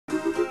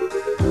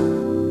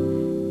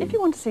If you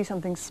want to see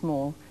something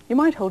small, you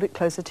might hold it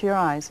closer to your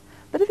eyes.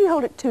 But if you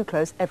hold it too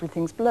close,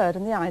 everything's blurred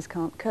and the eyes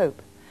can't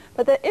cope.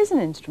 But there is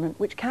an instrument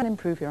which can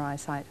improve your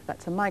eyesight.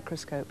 That's a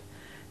microscope.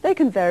 They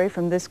can vary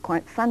from this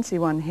quite fancy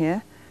one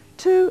here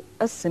to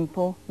a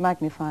simple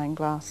magnifying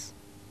glass.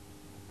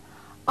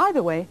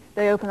 Either way,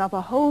 they open up a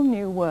whole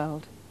new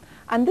world.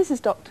 And this is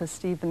Dr.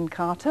 Stephen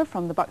Carter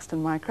from the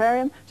Buxton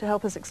Micrarium to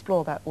help us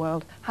explore that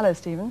world. Hello,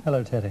 Stephen.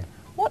 Hello, Teddy.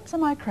 What's a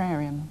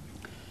micrarium?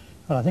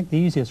 Well, I think the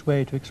easiest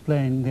way to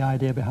explain the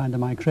idea behind a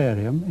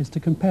micrarium is to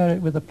compare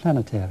it with a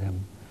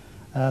planetarium.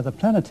 The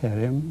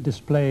planetarium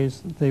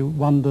displays the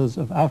wonders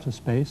of outer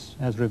space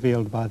as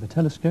revealed by the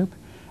telescope,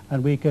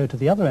 and we go to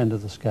the other end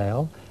of the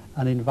scale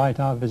and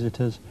invite our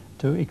visitors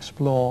to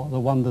explore the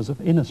wonders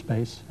of inner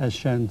space as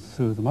shown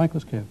through the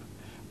microscope.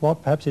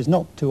 What perhaps is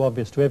not too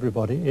obvious to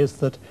everybody is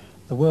that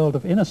the world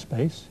of inner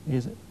space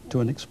is,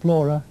 to an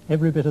explorer,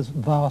 every bit as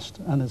vast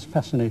and as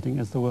fascinating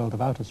as the world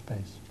of outer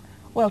space.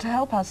 Well, to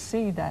help us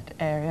see that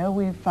area,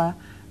 we've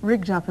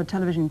rigged up a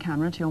television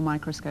camera to your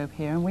microscope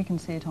here, and we can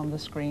see it on the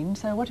screen.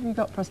 So what have you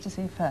got for us to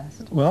see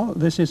first? Well,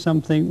 this is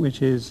something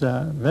which is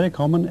very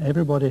common.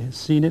 Everybody has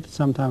seen it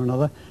sometime or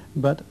another,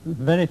 but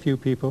very few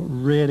people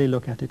really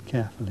look at it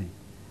carefully.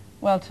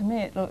 Well, to me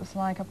it looks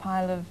like a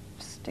pile of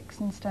sticks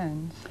and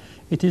stones.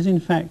 It is, in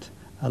fact,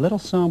 a little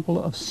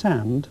sample of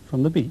sand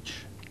from the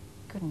beach.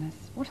 Goodness.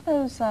 What are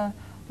those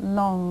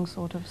long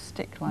sort of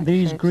stick-like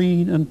These shapes?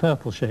 green and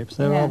purple shapes,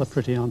 they're Yes. rather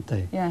pretty, aren't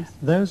they? Yes.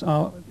 Those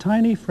are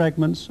tiny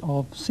fragments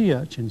of sea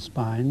urchin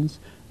spines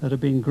that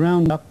have been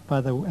ground up by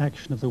the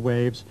action of the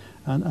waves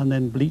and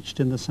then bleached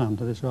in the sun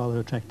to this rather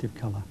attractive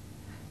colour.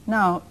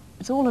 Now,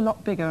 it's all a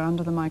lot bigger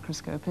under the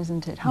microscope,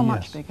 isn't it? How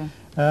much Yes.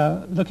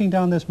 bigger? Looking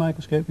down this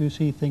microscope, you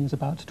see things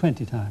about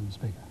 20 times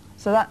bigger.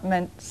 So that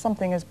meant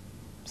something as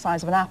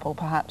size of an apple,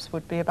 perhaps,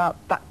 would be about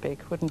that big,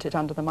 wouldn't it,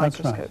 under the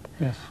microscope? That's right,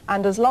 yes.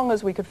 And as long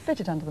as we could fit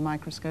it under the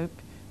microscope,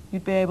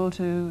 you'd be able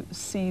to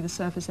see the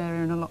surface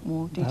area in a lot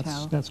more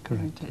detail. That's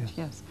correct, isn't it?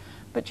 yes.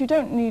 But you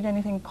don't need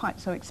anything quite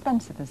so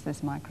expensive as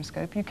this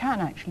microscope. You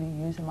can actually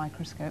use a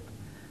microscope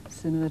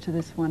similar to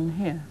this one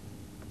here.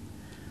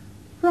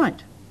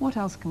 Right, what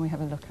else can we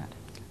have a look at?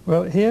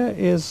 Well, here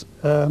is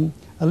a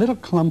little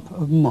clump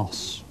of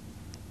moss.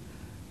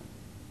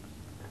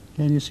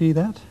 Can you see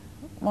that?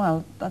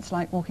 Well, that's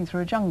like walking through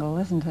a jungle,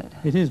 isn't it?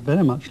 It is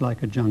very much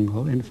like a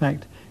jungle. In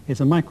fact, it's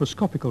a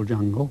microscopical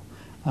jungle,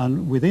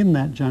 and within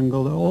that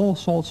jungle there are all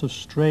sorts of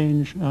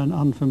strange and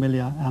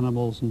unfamiliar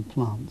animals and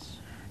plants.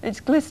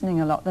 It's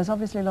glistening a lot. There's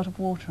obviously a lot of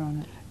water on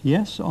it.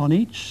 Yes, on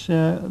each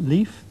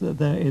leaf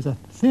there is a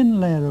thin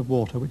layer of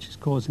water which is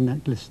causing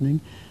that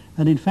glistening,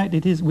 and in fact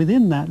it is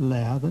within that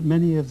layer that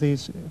many of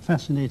these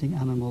fascinating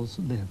animals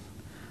live.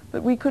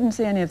 But we couldn't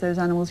see any of those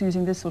animals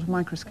using this sort of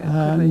microscope,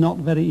 could we? Not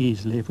very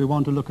easily. If we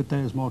want to look at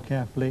those more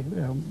carefully,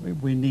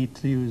 we need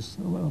to use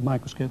a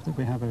microscope that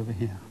we have over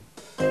here.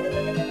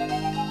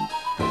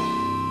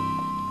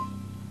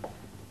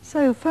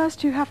 So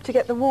first you have to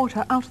get the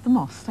water out of the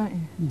moss, don't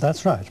you?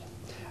 That's right.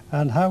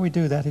 And how we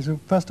do that is,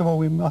 first of all,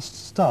 we must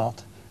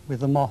start with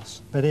the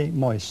moss very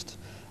moist.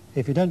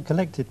 If you don't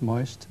collect it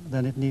moist,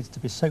 then it needs to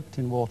be soaked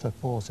in water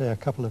for, say, a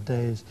couple of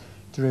days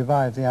to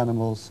revive the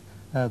animals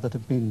that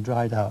have been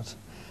dried out.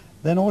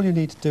 Then all you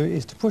need to do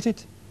is to put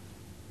it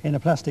in a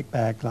plastic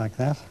bag like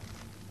that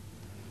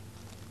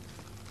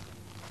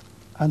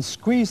and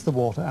squeeze the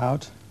water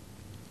out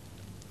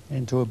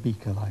into a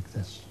beaker like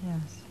this.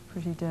 Yes,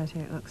 pretty dirty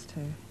it looks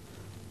too.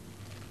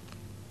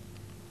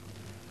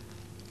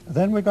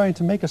 Then we're going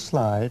to make a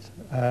slide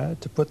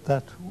to put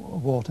that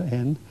water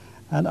in,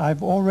 and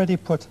I've already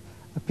put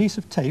a piece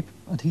of tape,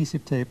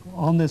 adhesive tape,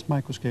 on this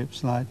microscope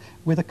slide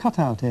with a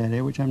cutout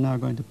area which I'm now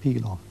going to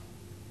peel off.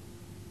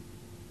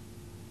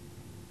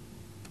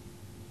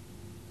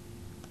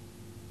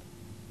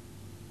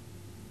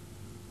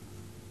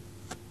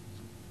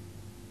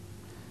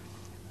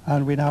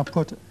 And we now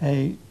put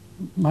a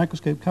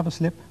microscope cover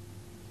slip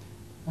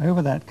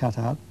over that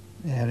cutout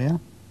area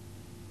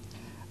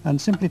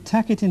and simply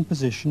tack it in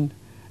position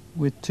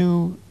with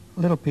two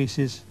little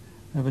pieces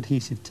of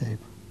adhesive tape.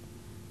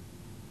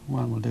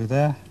 One will do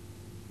there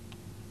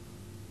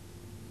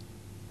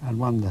and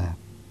one there.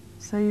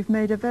 So you've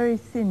made a very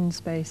thin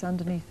space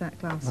underneath that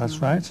glass.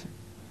 That's now, right.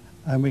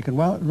 And we can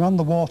run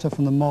the water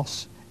from the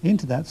moss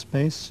into that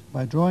space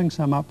by drawing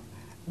some up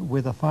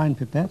with a fine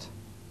pipette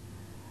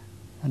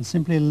and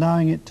simply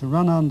allowing it to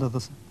run under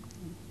the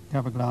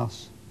cover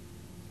glass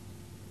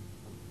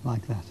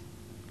like that.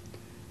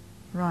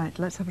 Right,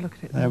 let's have a look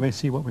at it then. There we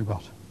see what we've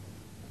got.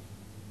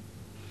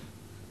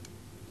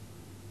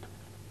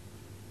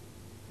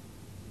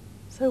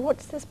 So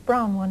what's this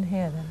brown one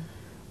here then?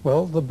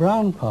 Well, the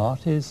brown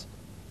part is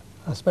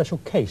a special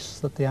case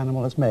that the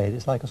animal has made.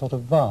 It's like a sort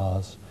of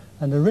vase,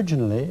 and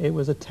originally it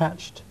was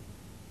attached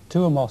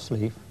to a moss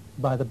leaf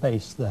by the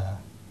base there.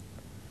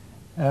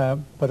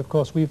 But of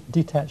course we've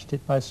detached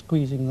it by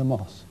squeezing the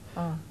moss.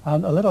 Ah.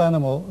 And a little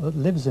animal that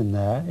lives in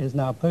there is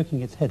now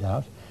poking its head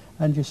out,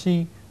 and you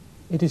see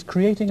it is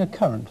creating a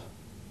current,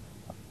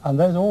 and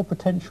those are all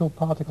potential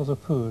particles of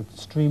food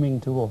streaming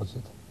towards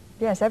it.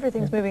 Yes,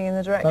 everything's moving in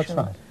the direction.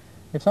 That's right.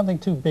 If something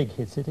too big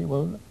hits it, it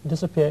will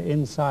disappear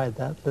inside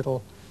that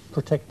little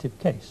protective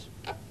case.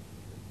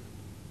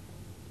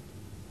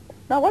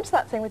 Now, what's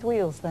that thing with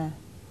wheels there?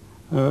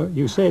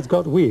 You say it's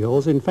got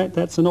wheels. In fact,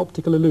 that's an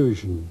optical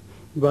illusion.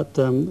 But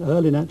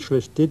early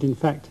naturalists did, in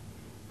fact,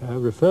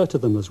 refer to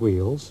them as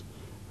wheels.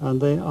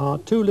 And they are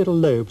two little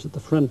lobes at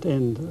the front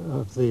end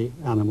of the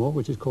animal,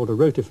 which is called a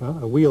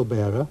rotifer, a wheel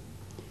bearer.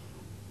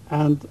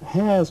 And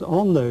hairs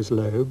on those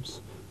lobes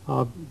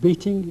are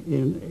beating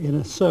in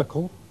a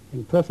circle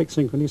in perfect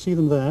synchrony. You see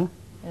them there?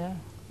 Yeah.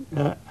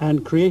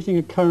 And creating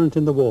a current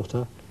in the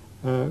water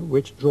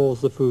which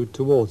draws the food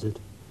towards it.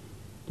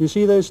 Do you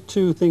see those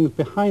two things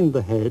behind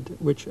the head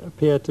which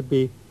appear to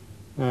be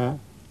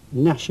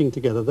gnashing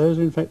together? Those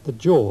are in fact the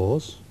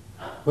jaws,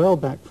 well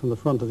back from the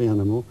front of the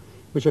animal,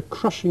 which are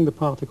crushing the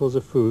particles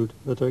of food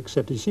that are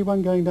accepted. You see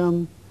one going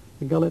down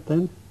the gullet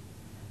then?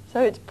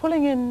 So it's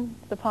pulling in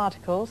the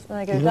particles, and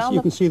they go Yes, down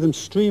you can see them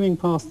streaming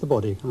past the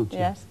body, can't you?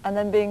 Yes, and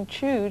then being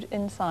chewed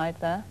inside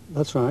there.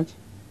 That's right.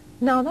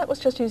 Now, that was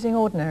just using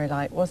ordinary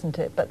light, wasn't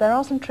it? But there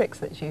are some tricks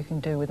that you can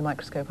do with a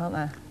microscope, aren't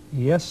there?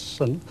 Yes,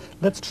 and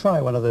let's try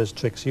one of those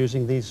tricks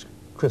using these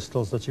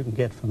crystals that you can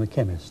get from a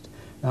chemist.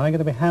 Now I'm going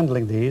to be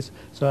handling these,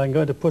 so I'm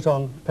going to put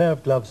on a pair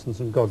of gloves and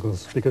some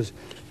goggles, because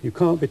you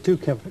can't be too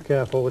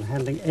careful with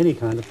handling any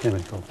kind of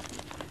chemical.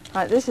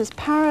 Right, this is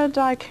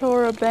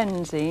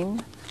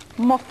paradichlorobenzene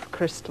moth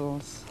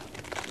crystals.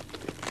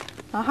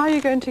 Now, how are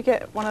you going to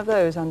get one of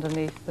those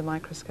underneath the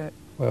microscope?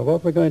 Well,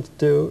 what we're going to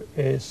do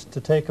is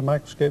to take a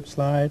microscope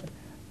slide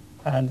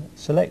and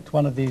select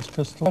one of these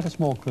crystals. Quite a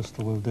small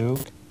crystal will do.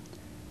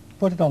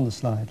 Put it on the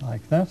slide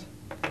like that.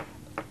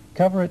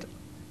 Cover it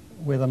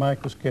with a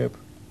microscope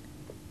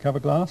cover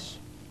glass.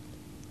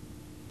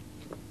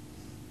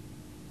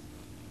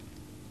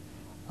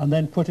 And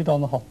then put it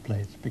on the hot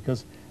plate,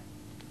 because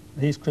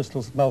these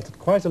crystals melt at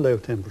quite a low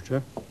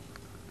temperature.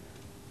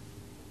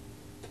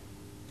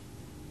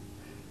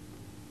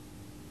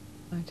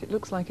 Right, it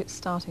looks like it's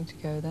starting to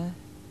go there.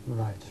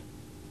 Right.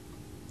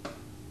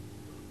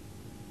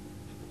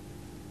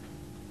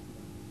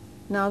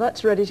 Now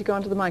that's ready to go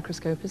onto the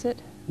microscope, is it?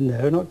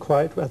 No, not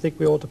quite. I think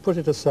we ought to put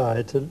it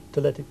aside to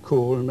let it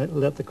cool and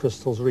let the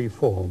crystals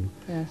reform.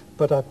 Yes.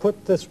 But I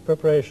put this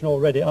preparation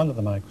already under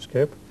the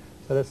microscope,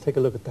 so let's take a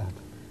look at that.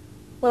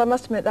 Well, I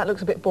must admit that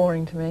looks a bit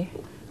boring to me.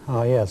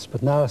 Ah, yes,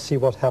 but now I see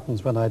what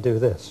happens when I do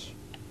this.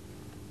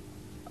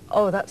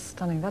 Oh, that's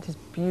stunning. That is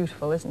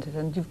beautiful, isn't it?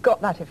 And you've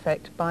got that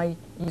effect by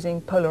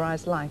using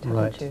polarized light, haven't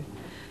Right. you?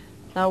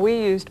 Now, we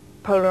used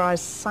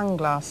polarized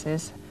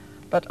sunglasses,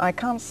 but I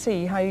can't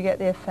see how you get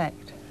the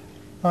effect.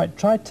 Right,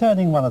 try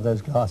turning one of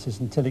those glasses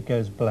until it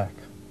goes black.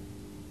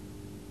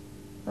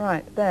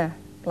 Right, there,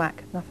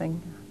 black,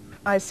 nothing.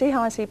 I see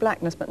how I see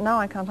blackness, but now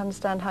I can't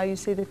understand how you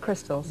see the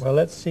crystals. Well,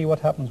 let's see what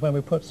happens when we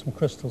put some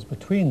crystals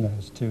between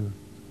those two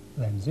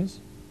lenses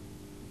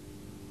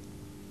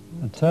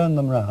and turn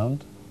them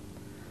round.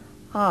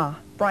 Ah,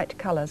 bright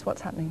colours,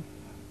 what's happening?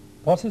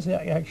 What is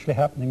actually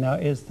happening now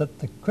is that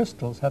the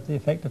crystals have the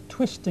effect of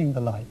twisting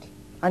the light.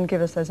 And give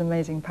us those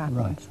amazing patterns.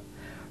 Right.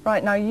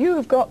 Right, now you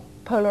have got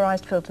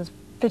polarised filters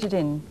fitted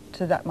in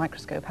to that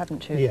microscope,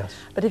 haven't you? Yes.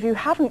 But if you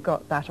haven't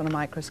got that on a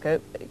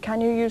microscope,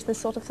 can you use this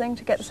sort of thing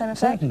to get the same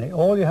effect? Certainly.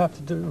 All you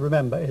have to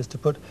remember is to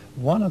put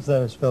one of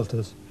those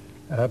filters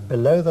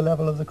below the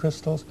level of the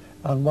crystals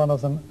and one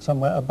of them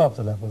somewhere above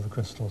the level of the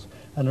crystals,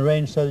 and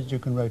arrange so that you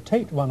can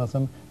rotate one of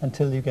them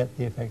until you get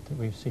the effect that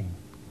we've seen.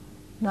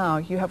 Now,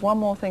 you have one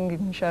more thing you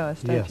can show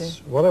us, don't you?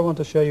 Yes. What I want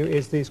to show you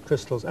is these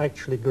crystals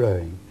actually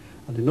growing.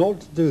 And in order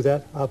to do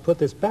that, I'll put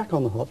this back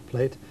on the hot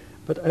plate,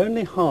 but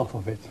only half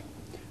of it,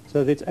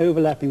 so that it's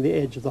overlapping the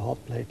edge of the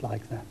hot plate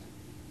like that.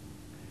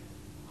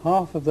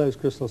 Half of those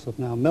crystals have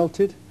now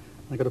melted.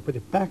 I've got to put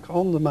it back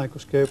on the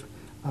microscope,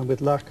 and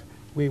with luck,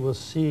 we will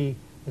see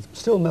it's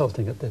still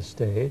melting at this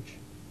stage.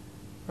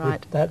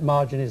 Right. That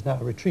margin is now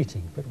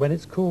retreating, but when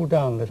it's cooled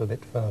down a little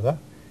bit further,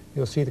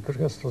 you'll see the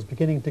crystals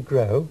beginning to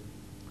grow.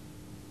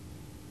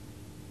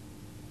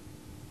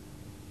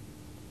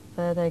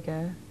 There they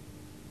go.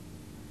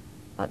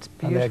 That's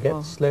And beautiful. they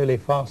get slowly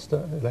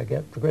faster, they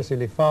get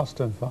progressively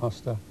faster and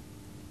faster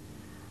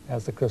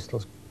as the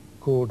crystals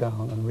cool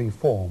down and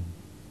reform.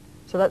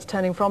 So that's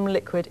turning from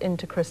liquid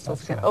into crystals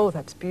That's again. right. Oh,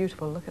 that's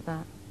beautiful. Look at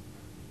that.